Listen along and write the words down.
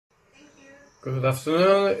Good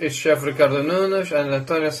afternoon, it's Chef Ricardo Nunes and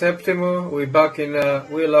Antonio Septimo. We're back in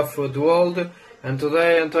We Love Food World, and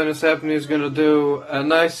today Antonio Septimo is going to do a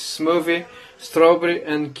nice smoothie, strawberry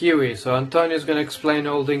and kiwi. So Antonio is going to explain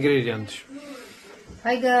all the ingredients.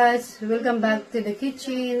 Hi guys, welcome back to the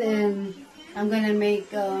kitchen, and I'm going to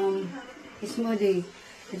make a smoothie,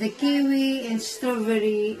 the kiwi and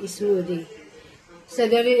strawberry smoothie. So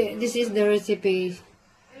this is the recipe.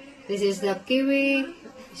 This is the kiwi,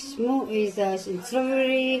 strawberry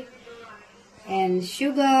and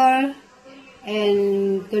sugar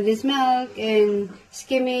and condensed milk and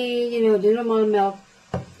skimmy, the normal milk,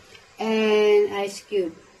 and ice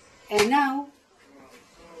cube. And now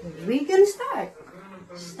we can start.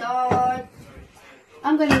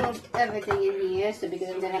 I'm gonna put everything in here, so because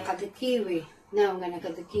I'm gonna cut the kiwi. Now I'm gonna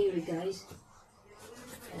cut the kiwi, guys.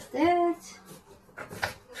 That's that.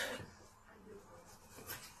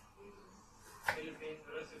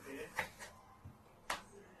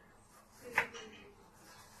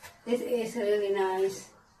 This is really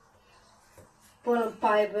nice, full of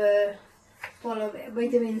fiber, full of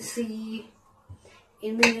vitamin C,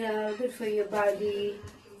 and mineral, good for your body,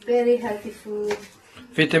 very healthy food.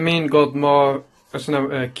 Vitamin got more,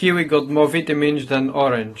 kiwi got more vitamins than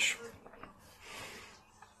orange.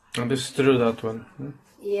 And this is true, that one.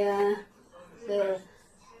 Yeah, so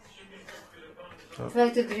try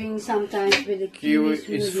to drink sometimes with the Kiwi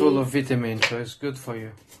is full of vitamins, so it's good for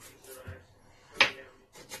you.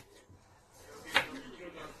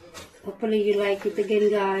 Hopefully you like it again,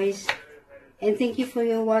 guys. And thank you for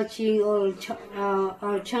your watching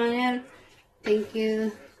our channel. Thank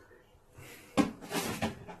you.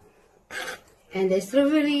 And the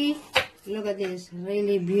strawberry, look at this,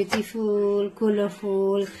 really beautiful,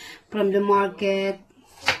 colorful, from the market.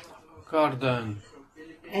 Garden.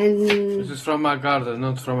 And this is from a garden,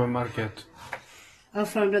 not from a market.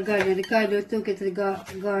 From the garden. Ricardo took it to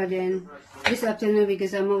the garden this afternoon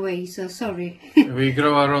because I'm away, so sorry. We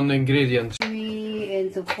grow our own ingredients. 3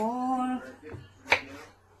 and 4.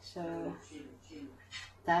 So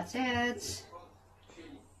that's it.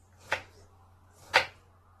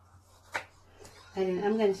 And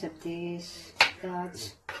I'm gonna set this.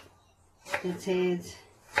 That's it.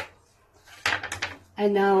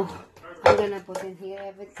 And now I'm gonna put in here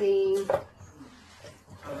everything.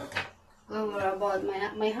 Don't worry about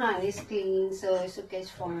my hand is clean, so it's okay,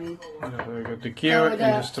 it's fine. Yeah, we got the kiwi and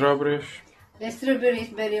the strawberries. The strawberry is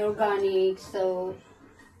very organic, so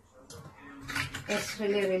it's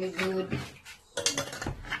really, really good.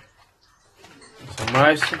 Some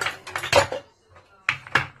ice.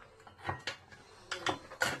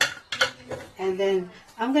 And then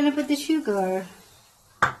I'm gonna put the sugar.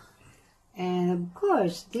 And of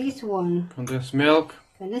course, this one. Condensed milk.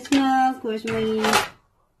 Condensed milk, where's my...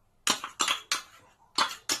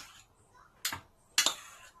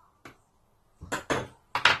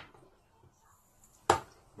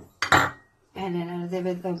 And then a little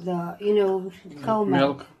bit of the, cow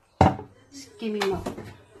milk. Skimmy milk.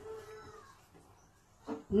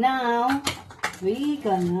 Now, we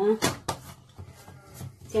gonna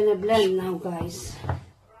blend now, guys.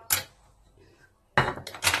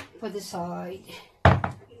 Put aside.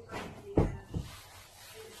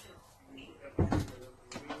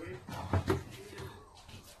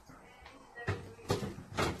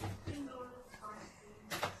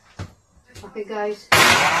 Okay, guys.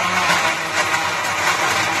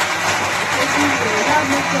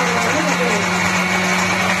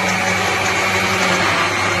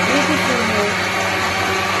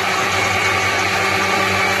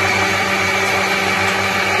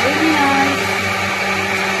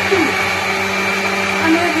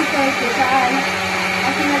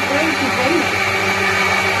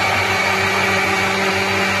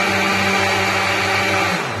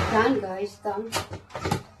 Done, guys, done.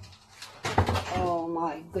 Oh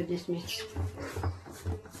my goodness me.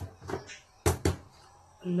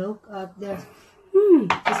 Look at that.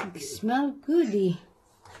 It smells goody.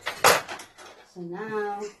 So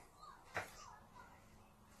now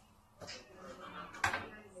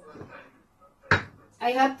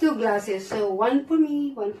I have 2 glasses, so one for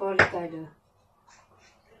me, one for Ricardo.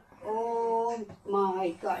 Oh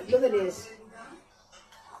my God, look at this.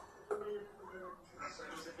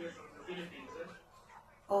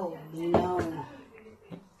 Oh no.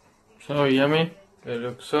 So yummy. They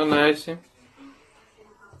look so nice.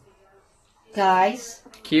 Guys.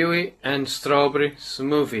 Kiwi and strawberry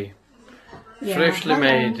smoothie. Yeah, freshly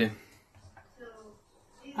made.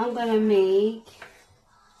 I'm gonna make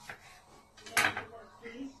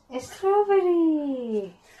a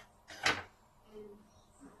strawberry.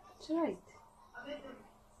 That's right.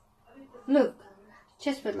 Look,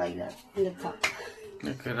 Just put like that on the top.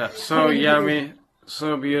 Look at that. So yummy.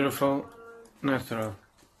 So beautiful. Natural.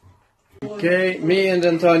 Okay, me and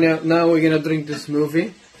Antonia, now we're gonna drink the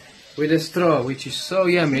smoothie with a straw, which is so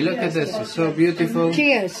yummy. Look at this, it's so beautiful.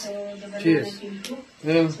 Cheers. Cheers.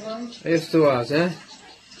 Well, here's to us, eh?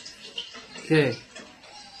 Okay.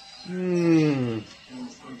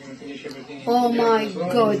 Oh my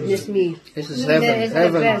goodness me. This is That heaven, is the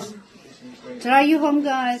heaven. best. Try you home,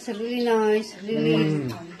 guys. Really nice. Really.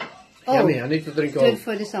 Oh, Yummy, I need to drink all. good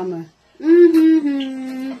for the summer.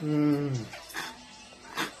 Mm-hmm.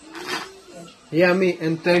 Yummy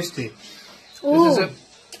and tasty. Oh, This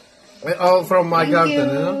is all from my thank garden, you.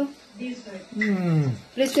 you know?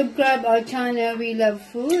 Please subscribe our channel. We love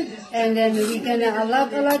food, and then we're gonna a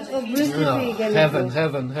lot of recipe. Oh, gonna heaven, do.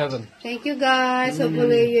 heaven, heaven. Thank you, guys.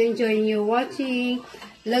 Hopefully you're enjoying your watching.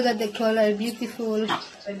 Look at the color, beautiful,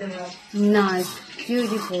 nice,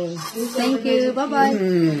 beautiful. Thank you. Bye bye.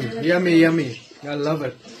 Yummy, yummy. I love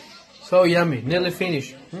it. So yummy. Nearly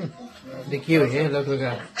finished. The kiwi, yeah? Look at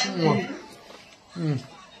that.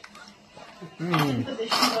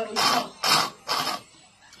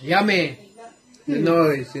 Yummy. The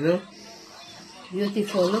noise, you know?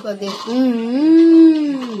 Beautiful. Look at this.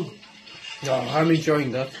 Oh, I'm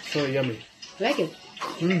enjoying that. So yummy. Like it.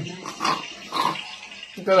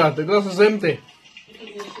 Look at that. The glass is empty.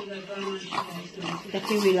 The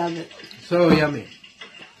kiwi love it. So yummy.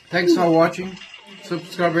 Thanks for watching.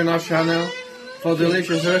 Subscribe to our channel for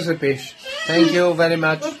delicious recipes. Thank you very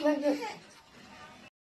much. Look like it.